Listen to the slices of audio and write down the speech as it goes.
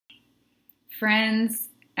friends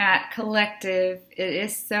at Collective. It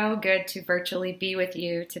is so good to virtually be with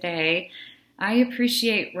you today. I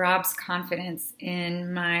appreciate Rob's confidence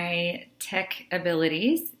in my tech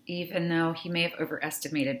abilities, even though he may have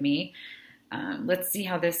overestimated me. Let's see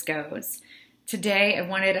how this goes. Today, I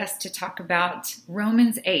wanted us to talk about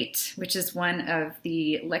Romans 8, which is one of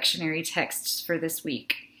the lectionary texts for this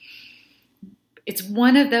week. It's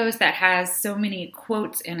one of those that has so many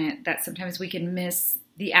quotes in it that sometimes we can miss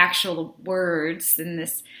the actual words and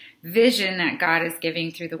this vision that God is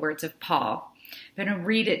giving through the words of Paul. I'm going to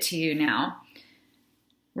read it to you now.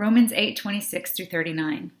 Romans 8:26 through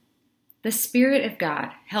 39. The Spirit of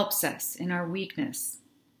God helps us in our weakness,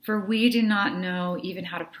 for we do not know even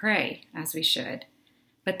how to pray as we should.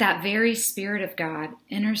 But that very Spirit of God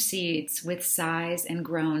intercedes with sighs and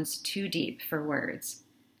groans too deep for words.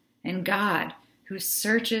 And God, who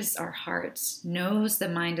searches our hearts, knows the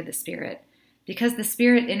mind of the Spirit, because the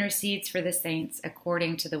Spirit intercedes for the saints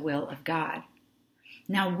according to the will of God.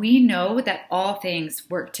 Now we know that all things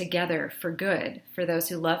work together for good for those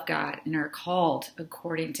who love God and are called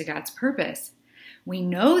according to God's purpose. We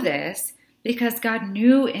know this because God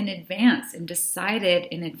knew in advance and decided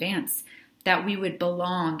in advance that we would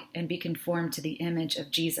belong and be conformed to the image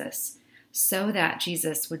of Jesus, so that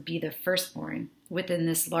Jesus would be the firstborn within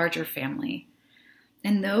this larger family.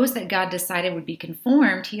 And those that God decided would be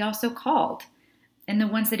conformed, he also called. And the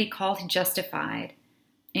ones that he called, he justified.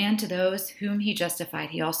 And to those whom he justified,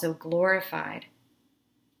 he also glorified.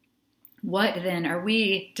 What then are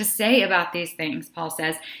we to say about these things, Paul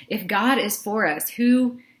says? If God is for us,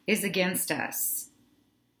 who is against us?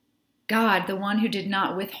 God, the one who did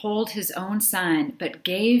not withhold his own son, but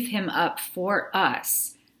gave him up for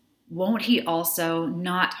us, won't he also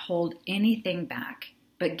not hold anything back,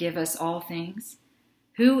 but give us all things?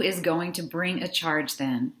 Who is going to bring a charge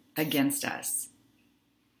then against us?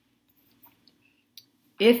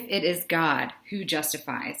 If it is God who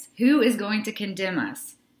justifies, who is going to condemn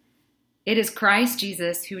us? It is Christ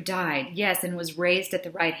Jesus who died, yes, and was raised at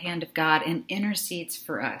the right hand of God and intercedes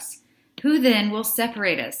for us. Who then will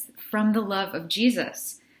separate us from the love of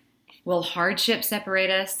Jesus? Will hardship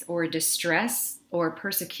separate us, or distress, or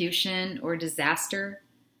persecution, or disaster?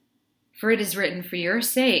 For it is written, for your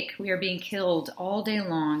sake we are being killed all day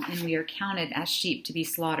long, and we are counted as sheep to be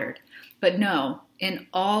slaughtered. But no, in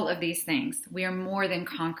all of these things we are more than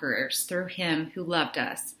conquerors through him who loved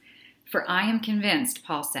us. For I am convinced,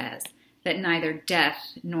 Paul says, that neither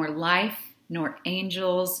death, nor life, nor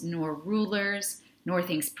angels, nor rulers, nor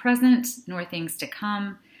things present, nor things to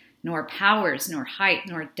come, nor powers, nor height,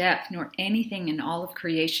 nor depth, nor anything in all of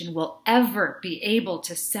creation will ever be able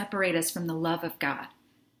to separate us from the love of God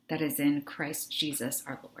that is in Christ Jesus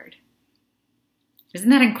our Lord. Isn't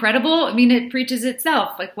that incredible? I mean, it preaches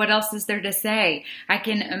itself. Like, what else is there to say? I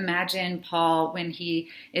can imagine Paul, when he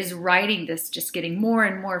is writing this, just getting more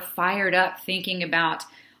and more fired up, thinking about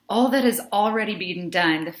all that has already been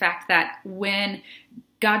done. The fact that when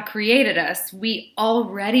God created us, we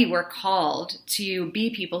already were called to be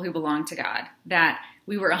people who belong to God, that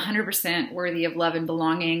we were 100% worthy of love and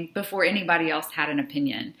belonging before anybody else had an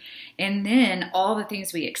opinion. And then all the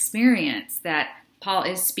things we experience that Paul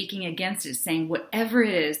is speaking against is saying whatever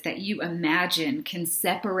it is that you imagine can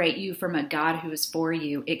separate you from a God who is for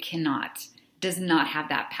you, it cannot, does not have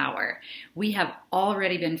that power. We have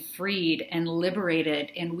already been freed and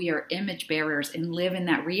liberated, and we are image bearers and live in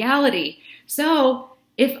that reality. So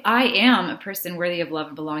if I am a person worthy of love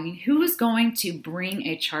and belonging, who is going to bring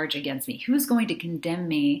a charge against me? Who is going to condemn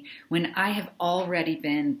me when I have already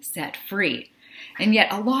been set free? And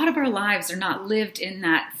yet a lot of our lives are not lived in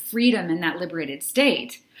that freedom and that liberated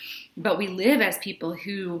state, but we live as people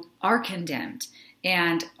who are condemned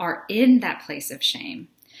and are in that place of shame.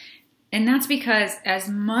 And that's because as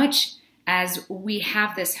much as we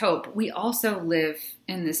have this hope, we also live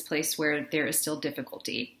in this place where there is still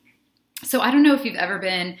difficulty. So I don't know if you've ever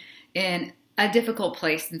been in a difficult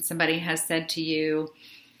place and somebody has said to you,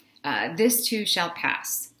 this too shall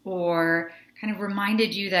pass, or kind of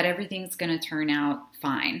reminded you that everything's going to turn out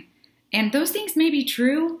fine. And those things may be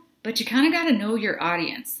true, but you kind of got to know your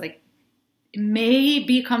audience. Like, it may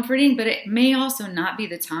be comforting, but it may also not be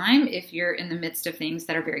the time if you're in the midst of things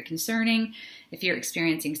that are very concerning, if you're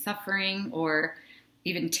experiencing suffering or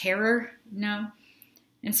even terror,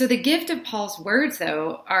 And so the gift of Paul's words,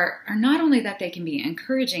 though, are not only that they can be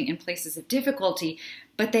encouraging in places of difficulty,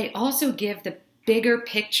 but they also give the bigger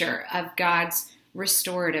picture of God's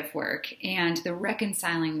restorative work and the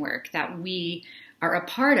reconciling work that we are a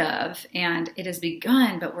part of. And it has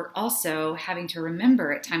begun, but we're also having to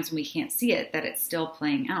remember at times when we can't see it that it's still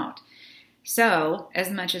playing out. So, as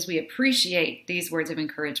much as we appreciate these words of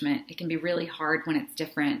encouragement, it can be really hard when it's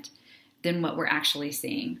different than what we're actually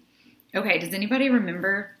seeing. Okay, does anybody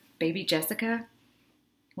remember baby Jessica?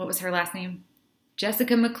 What was her last name?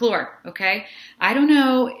 Jessica McClure, okay? I don't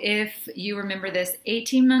know if you remember this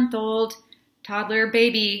 18-month-old toddler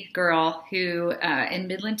baby girl who in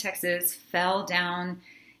Midland, Texas, fell down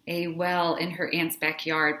a well in her aunt's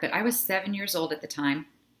backyard, but I was 7 years old at the time.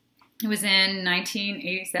 It was in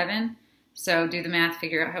 1987, so do the math,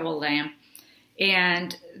 figure out how old I am.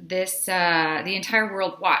 And this, the entire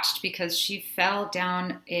world watched because she fell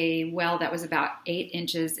down a well that was about 8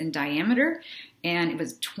 inches in diameter, and it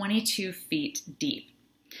was 22 feet deep.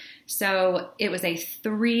 So it was a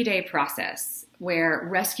 3-day process where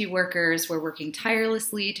rescue workers were working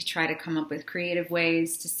tirelessly to try to come up with creative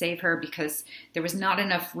ways to save her because there was not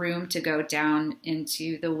enough room to go down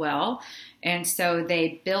into the well. And so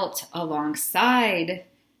they built alongside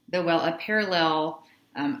the well a parallel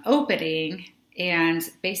opening and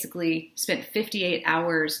basically spent 58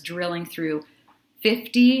 hours drilling through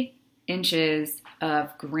 50 inches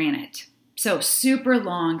of granite. So super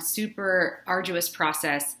long, super arduous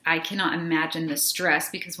process. I cannot imagine the stress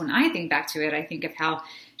because when I think back to it, I think of how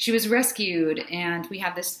she was rescued, and we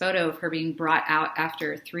have this photo of her being brought out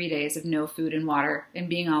after 3 days of no food and water and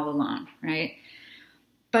being all alone, right?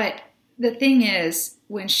 But the thing is,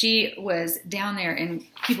 when she was down there and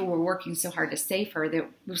people were working so hard to save her, that it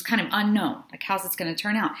was kind of unknown, like how's this going to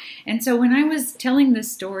turn out? And so when I was telling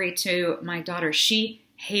this story to my daughter, she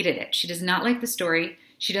hated it. She does not like the story.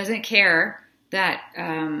 She doesn't care that,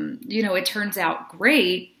 it turns out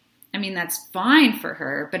great. I mean, that's fine for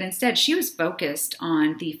her. But instead, she was focused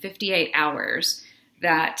on the 58 hours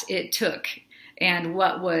that it took and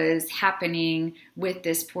what was happening with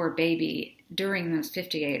this poor baby during those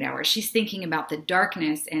 58 hours. She's thinking about the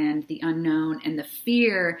darkness and the unknown and the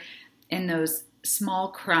fear and those small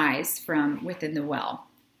cries from within the well.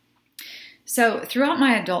 So throughout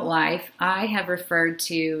my adult life, I have referred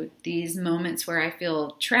to these moments where I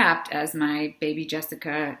feel trapped as my baby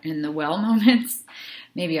Jessica in the well moments.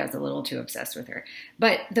 Maybe I was a little too obsessed with her.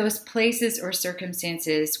 But those places or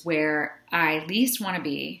circumstances where I least want to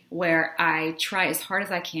be, where I try as hard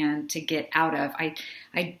as I can to get out of.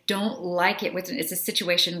 I don't like it. It's a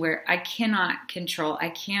situation where I cannot control. I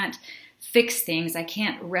can't fix things. I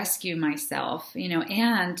can't rescue myself,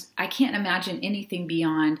 and I can't imagine anything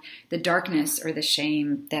beyond the darkness or the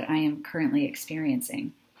shame that I am currently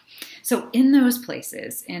experiencing. So in those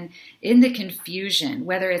places and in the confusion,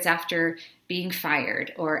 whether it's after being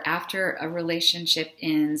fired or after a relationship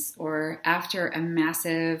ends or after a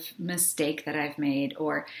massive mistake that I've made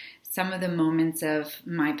or some of the moments of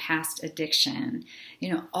my past addiction,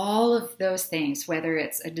 all of those things, whether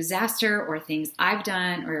it's a disaster or things I've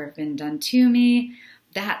done or have been done to me,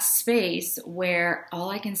 that space where all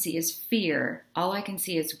I can see is fear, all I can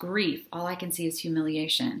see is grief, all I can see is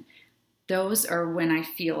humiliation. Those are when I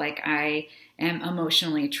feel like I am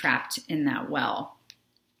emotionally trapped in that well.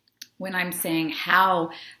 When I'm saying,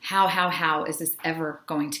 how is this ever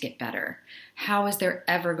going to get better? How is there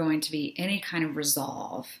ever going to be any kind of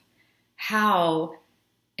resolve? How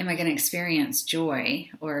am I going to experience joy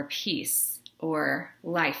or peace or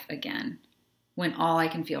life again when all I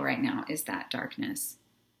can feel right now is that darkness?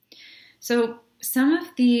 So some of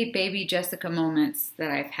the baby Jessica moments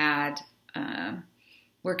that I've had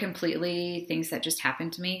were completely things that just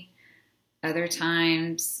happened to me. Other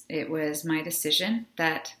times it was my decision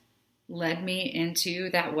that led me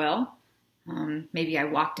into that well. Maybe I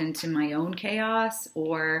walked into my own chaos,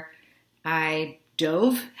 or I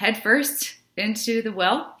dove headfirst into the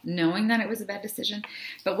well, knowing that it was a bad decision.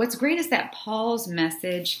 But what's great is that Paul's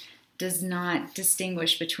message does not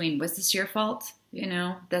distinguish between, was this your fault?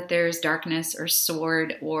 That there's darkness or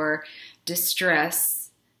sword or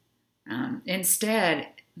distress. Instead,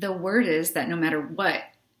 the word is that no matter what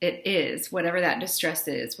it is, whatever that distress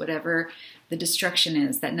is, whatever the destruction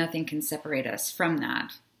is, that nothing can separate us from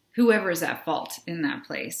that. Whoever is at fault in that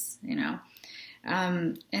place,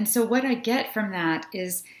 And so what I get from that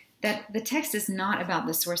is that the text is not about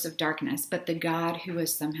the source of darkness, but the God who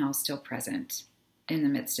is somehow still present in the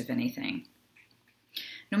midst of anything.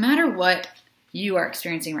 No matter what you are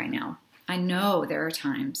experiencing right now, I know there are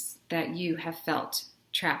times that you have felt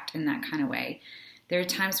trapped in that kind of way. There are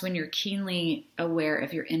times when you're keenly aware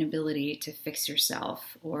of your inability to fix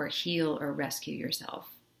yourself or heal or rescue yourself.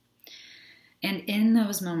 And in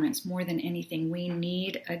those moments, more than anything, we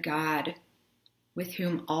need a God with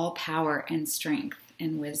whom all power and strength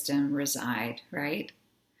and wisdom reside, right?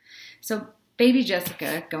 So baby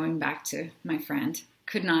Jessica, going back to my friend,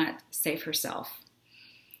 could not save herself.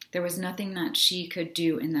 There was nothing that she could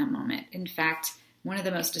do in that moment. In fact, one of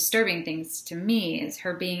the most disturbing things to me is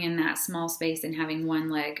her being in that small space and having one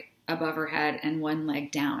leg above her head and one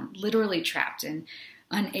leg down, literally trapped and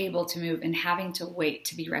unable to move and having to wait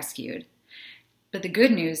to be rescued. But the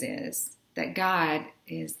good news is that God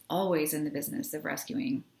is always in the business of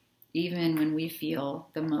rescuing, even when we feel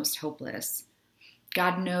the most hopeless.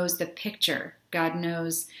 God knows the picture. God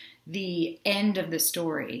knows the end of the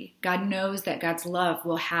story. God knows that God's love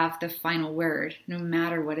will have the final word, no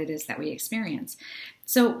matter what it is that we experience.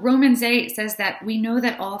 So Romans 8 says that we know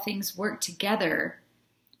that all things work together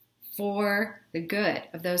for the good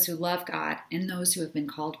of those who love God and those who have been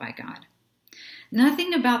called by God.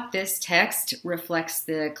 Nothing about this text reflects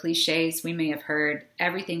the cliches we may have heard.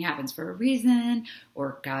 Everything happens for a reason,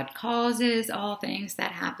 or God causes all things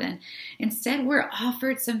that happen. Instead, we're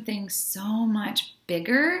offered something so much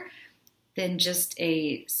bigger than just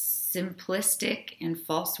a simplistic and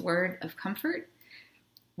false word of comfort.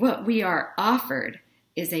 What we are offered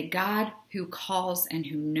is a God who calls and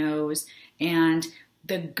who knows, and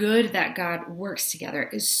the good that God works together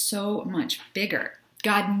is so much bigger.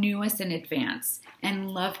 God knew us in advance and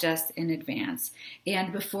loved us in advance.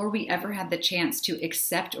 And before we ever had the chance to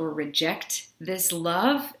accept or reject this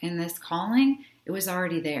love and this calling, it was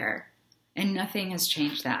already there. And nothing has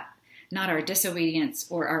changed that. Not our disobedience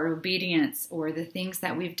or our obedience or the things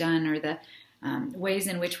that we've done or the ways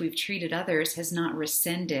in which we've treated others has not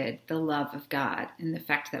rescinded the love of God and the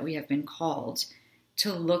fact that we have been called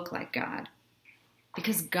to look like God.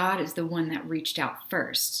 Because God is the one that reached out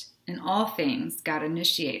first. In all things, God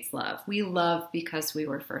initiates love. We love because we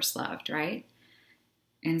were first loved, right?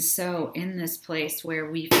 And so in this place where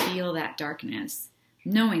we feel that darkness,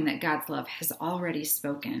 knowing that God's love has already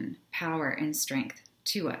spoken power and strength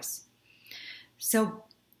to us. So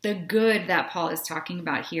the good that Paul is talking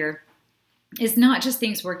about here is not just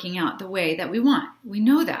things working out the way that we want. We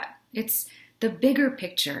know that. It's the bigger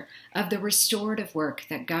picture of the restorative work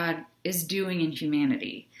that God is doing in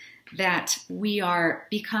humanity, that we are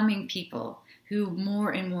becoming people who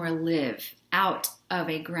more and more live out of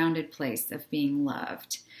a grounded place of being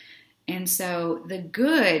loved. And so the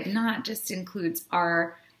good not just includes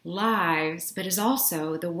our lives, but is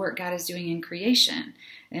also the work God is doing in creation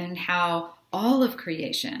and how all of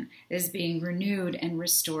creation is being renewed and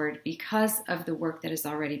restored because of the work that has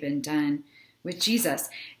already been done with Jesus.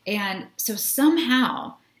 And so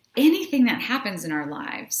somehow anything that happens in our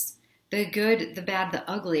lives, the good, the bad, the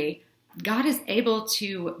ugly, God is able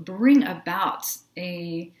to bring about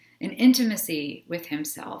an intimacy with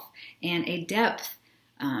himself and a depth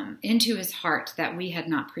into his heart that we had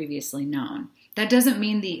not previously known. That doesn't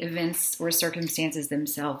mean the events or circumstances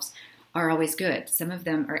themselves are always good. Some of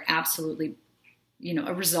them are absolutely,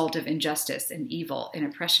 a result of injustice and evil and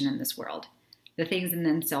oppression in this world. The things in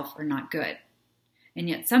themselves are not good. And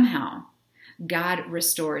yet somehow God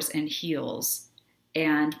restores and heals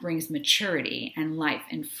and brings maturity and life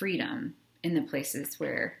and freedom in the places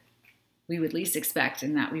where we would least expect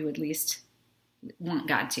and that we would least want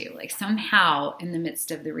God to. Like somehow in the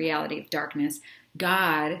midst of the reality of darkness,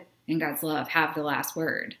 God and God's love have the last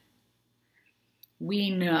word. We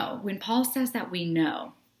know. When Paul says that, we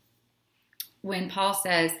know. When Paul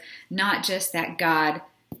says not just that God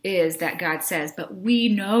is, that God says, but we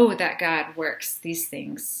know that God works these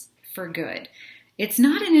things for good. It's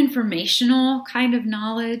not an informational kind of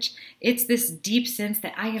knowledge. It's this deep sense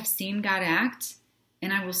that I have seen God act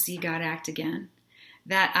and I will see God act again.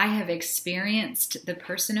 That I have experienced the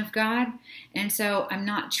person of God. And so I'm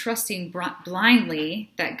not trusting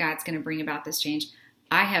blindly that God's going to bring about this change.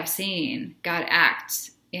 I have seen God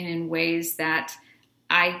act in ways that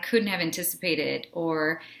I couldn't have anticipated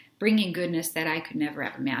or bringing goodness that I could never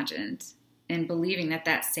have imagined. And believing that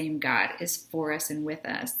that same God is for us and with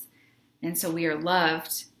us. And so we are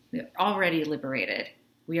loved, we are already liberated,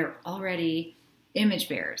 we are already image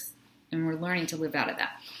bearers, and we're learning to live out of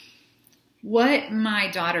that. What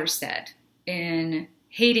my daughter said in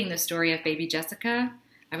hating the story of baby Jessica,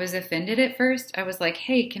 I was offended at first. I was like,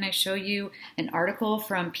 hey, can I show you an article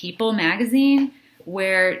from People magazine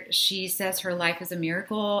where she says her life is a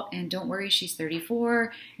miracle, and don't worry, she's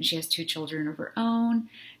 34, and she has 2 children of her own.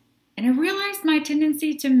 And I realized my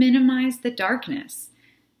tendency to minimize the darkness.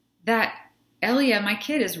 That Elia, my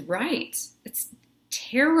kid, is right. It's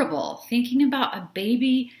terrible thinking about a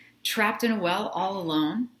baby trapped in a well all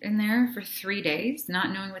alone in there for 3 days,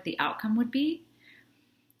 not knowing what the outcome would be.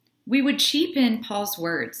 We would cheapen Paul's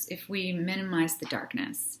words if we minimize the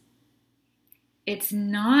darkness. It's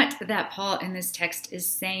not that Paul in this text is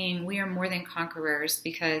saying we are more than conquerors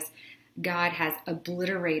because God has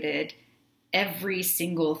obliterated every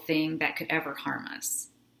single thing that could ever harm us.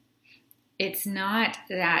 It's not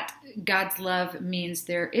that God's love means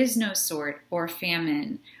there is no sword or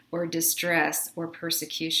famine or distress or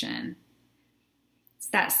persecution. It's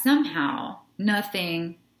that somehow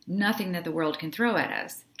nothing that the world can throw at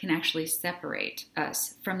us can actually separate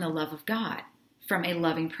us from the love of God, from a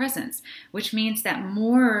loving presence, which means that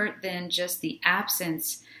more than just the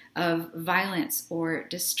absence of violence or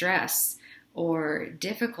distress or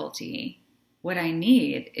difficulty, what I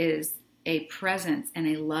need is a presence and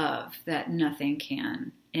a love that nothing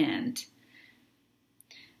can end.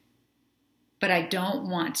 But I don't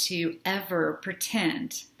want to ever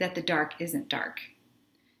pretend that the dark isn't dark.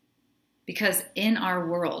 Because in our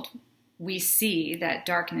world, we see that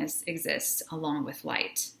darkness exists along with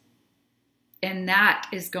light. And that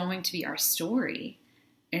is going to be our story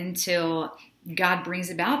until God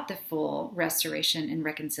brings about the full restoration and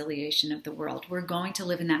reconciliation of the world. We're going to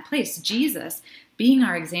live in that place. Jesus, being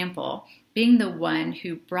our example, being the one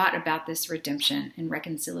who brought about this redemption and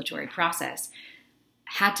reconciliatory process,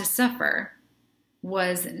 had to suffer,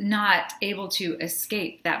 was not able to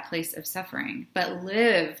escape that place of suffering, but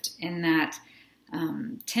lived in that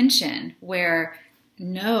tension where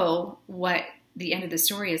know what the end of the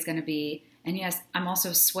story is going to be. And yes, I'm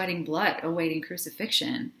also sweating blood awaiting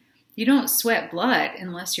crucifixion. You don't sweat blood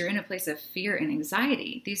unless you're in a place of fear and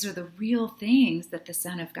anxiety. These are the real things that the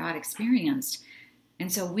Son of God experienced.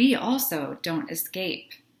 And so we also don't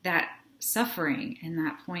escape that suffering and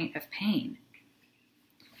that point of pain.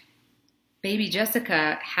 Baby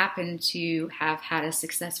Jessica happened to have had a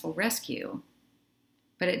successful rescue,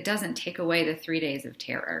 but it doesn't take away the 3 days of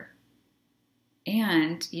terror.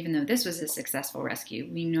 And even though this was a successful rescue,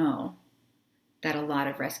 we know that a lot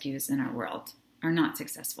of rescues in our world are not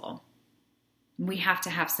successful. We have to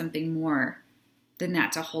have something more than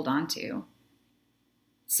that to hold on to.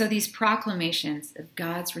 So these proclamations of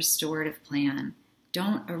God's restorative plan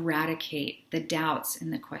don't eradicate the doubts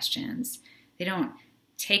and the questions. They don't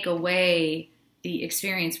take away the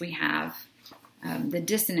experience we have, the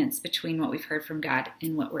dissonance between what we've heard from God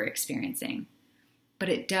and what we're experiencing. But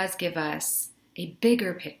it does give us a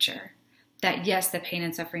bigger picture that yes, the pain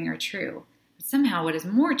and suffering are true, but somehow what is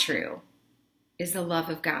more true is the love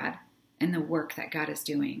of God and the work that God is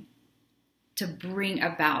doing to bring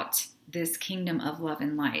about this kingdom of love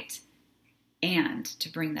and light, and to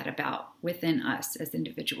bring that about within us as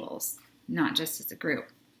individuals, not just as a group.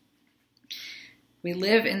 We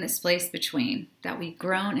live in this place between that we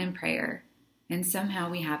groan in prayer and somehow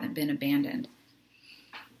we haven't been abandoned.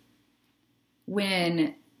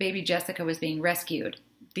 When baby Jessica was being rescued,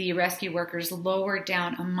 the rescue workers lowered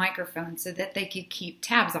down a microphone so that they could keep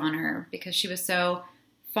tabs on her because she was so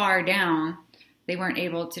far down. They weren't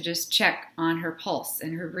able to just check on her pulse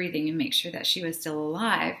and her breathing and make sure that she was still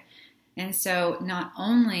alive. And so not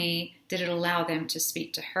only did it allow them to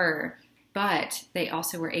speak to her, but they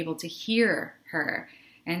also were able to hear her.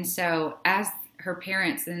 And so as her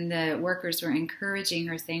parents and the workers were encouraging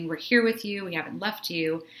her, saying, "We're here with you, we haven't left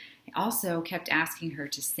you," they also kept asking her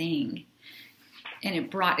to sing. And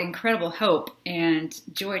it brought incredible hope and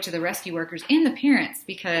joy to the rescue workers and the parents,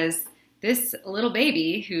 because this little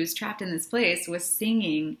baby who's trapped in this place was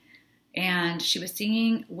singing, and she was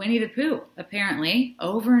singing Winnie the Pooh, apparently,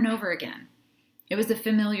 over and over again. It was a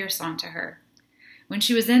familiar song to her. When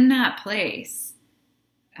she was in that place,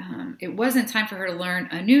 it wasn't time for her to learn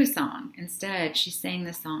a new song. Instead, she sang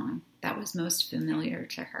the song that was most familiar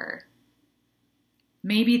to her.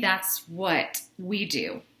 Maybe that's what we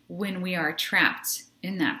do when we are trapped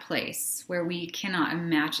in that place where we cannot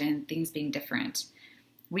imagine things being different.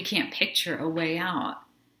 We can't picture a way out.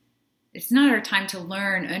 It's not our time to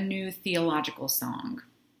learn a new theological song.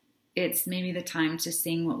 It's maybe the time to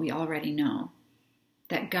sing what we already know,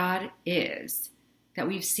 that God is, that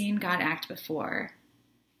we've seen God act before,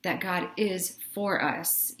 that God is for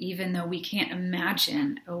us, even though we can't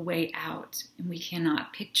imagine a way out and we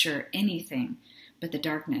cannot picture anything but the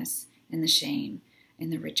darkness and the shame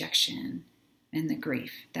and the rejection and the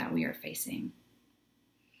grief that we are facing.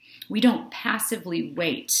 We don't passively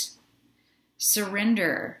wait.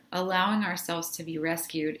 Surrender, allowing ourselves to be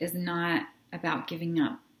rescued, is not about giving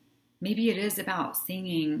up. Maybe it is about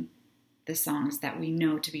singing the songs that we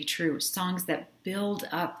know to be true, songs that build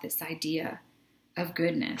up this idea of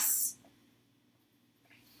goodness.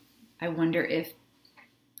 I wonder if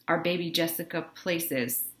our baby Jessica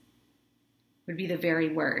places would be the very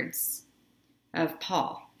words of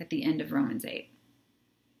Paul at the end of Romans 8.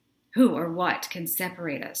 Who or what can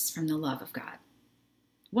separate us from the love of God?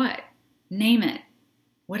 What? Name it.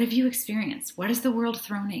 What have you experienced? What has the world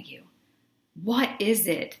thrown at you? What is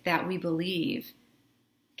it that we believe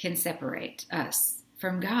can separate us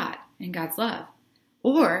from God and God's love?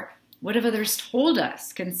 Or What have others told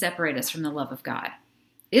us can separate us from the love of God?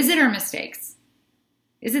 Is it our mistakes?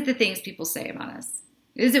 Is it the things people say about us?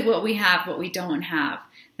 Is it what we have, what we don't have?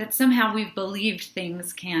 That somehow we've believed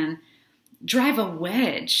things can drive a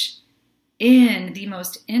wedge in the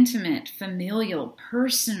most intimate, familial,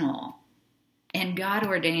 personal, and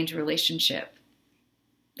God-ordained relationship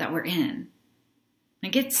that we're in.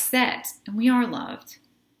 And get set, and we are loved,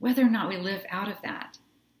 whether or not we live out of that.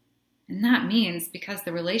 And that means because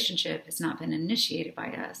the relationship has not been initiated by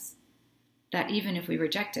us, that even if we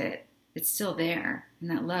reject it, it's still there, and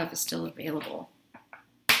that love is still available.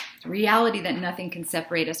 The reality that nothing can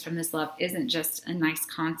separate us from this love isn't just a nice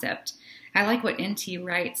concept. I like what N.T.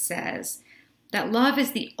 Wright says, that love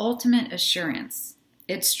is the ultimate assurance.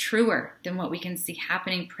 It's truer than what we can see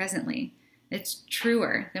happening presently. It's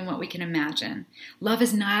truer than what we can imagine. Love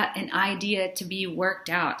is not an idea to be worked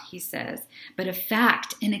out, he says, but a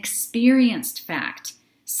fact, an experienced fact,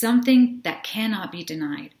 something that cannot be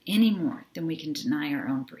denied any more than we can deny our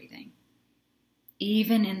own breathing.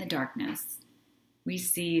 Even in the darkness, we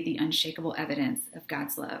see the unshakable evidence of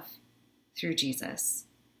God's love through Jesus.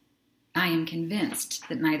 I am convinced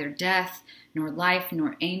that neither death, nor life,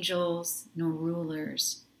 nor angels, nor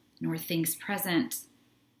rulers, nor things present,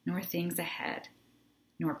 nor things ahead,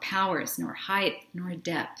 nor powers, nor height, nor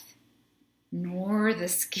depth, nor the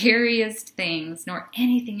scariest things, nor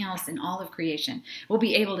anything else in all of creation will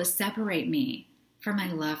be able to separate me from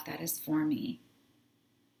my love that is for me.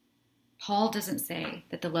 Paul doesn't say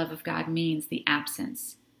that the love of God means the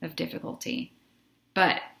absence of difficulty,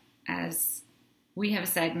 but as we have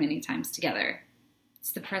said many times together,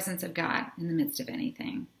 it's the presence of God in the midst of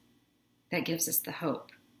anything that gives us the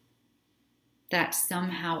hope that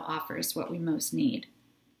somehow offers what we most need.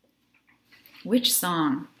 Which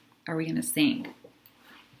song are we going to sing?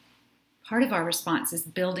 Part of our response is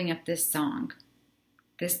building up this song,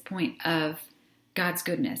 this point of God's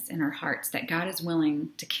goodness in our hearts, that God is willing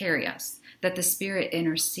to carry us, that the Spirit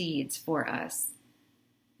intercedes for us,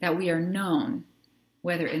 that we are known,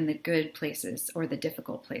 whether in the good places or the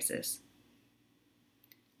difficult places.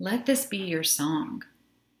 Let this be your song,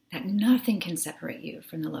 that nothing can separate you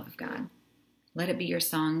from the love of God. Let it be your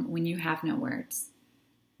song when you have no words.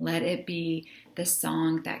 Let it be the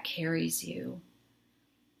song that carries you.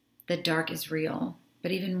 The dark is real,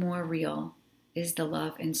 but even more real is the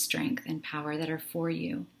love and strength and power that are for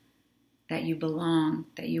you, that you belong,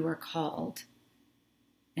 that you are called,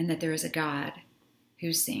 and that there is a God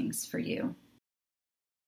who sings for you.